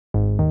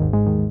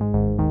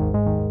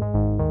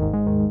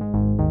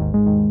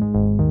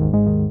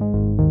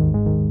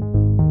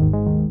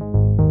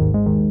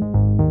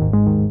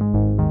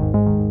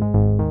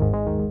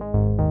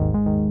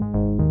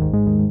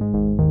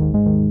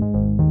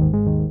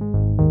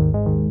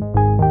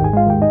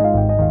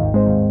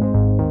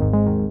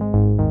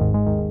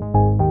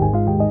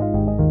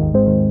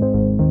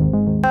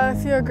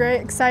great,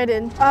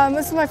 excited.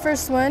 This is my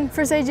first win,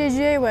 first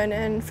AJGA win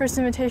and first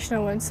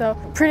Invitational win, so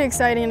pretty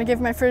exciting to give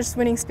my first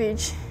winning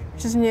speech,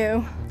 which is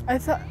new. I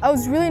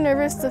was really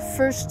nervous the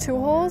first two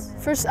holes,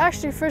 first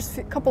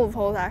couple of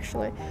holes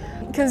actually,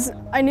 because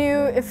I knew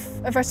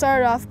if I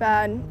started off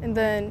bad and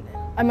then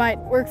I might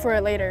work for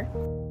it later.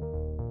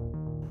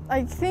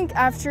 I think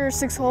after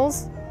 6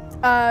 holes,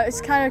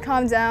 it's kind of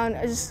calmed down.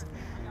 I just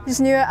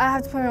knew I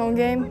have to play my own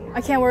game. I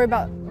can't worry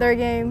about their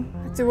game.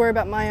 I have to worry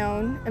about my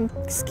own and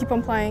just keep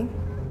on playing.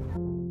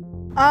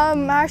 I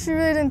actually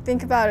really didn't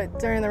think about it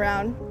during the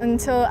round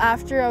until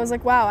after. I was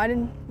like, wow, I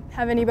didn't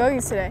have any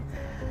bogeys today.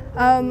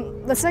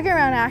 The second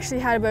round I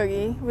actually had a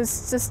bogey. It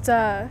was just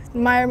a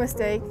minor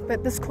mistake,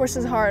 but this course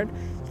is hard.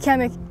 You can't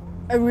make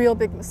a real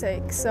big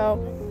mistake. So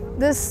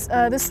this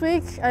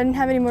week I didn't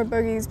have any more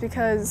bogeys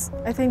because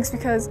I think it's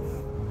because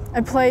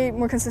I played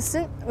more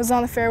consistent, was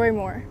on the fairway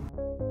more.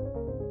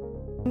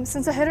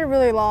 Since I hit it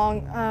really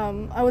long,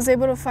 I was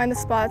able to find the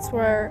spots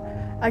where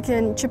I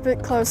can chip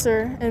it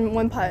closer in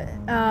one putt.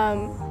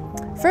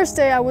 First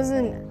day I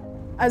wasn't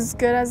as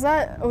good as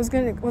that.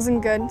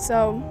 Wasn't good,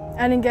 so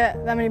I didn't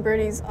get that many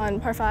birdies on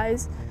par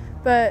 5s.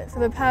 But for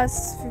the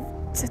past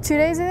 2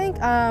 days, I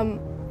think, I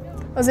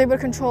was able to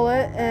control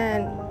it,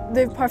 and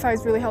the par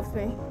 5s really helped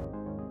me.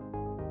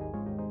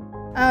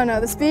 I don't know,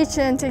 the speech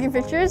and taking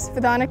pictures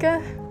with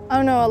Annika, I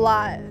don't know, a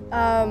lot.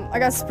 I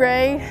got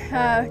sprayed,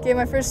 gave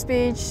my first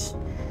speech.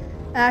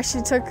 I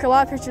actually took a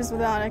lot of pictures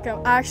with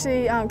Annika.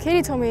 Actually,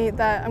 Katie told me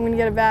that I'm going to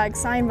get a bag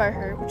signed by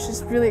her, which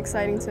is really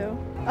exciting too.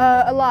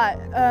 A lot.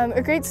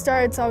 A great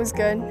start, it's always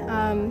good.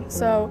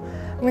 So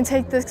I'm going to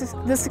take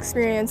this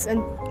experience and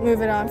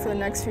move it on for the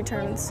next few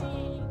tournaments.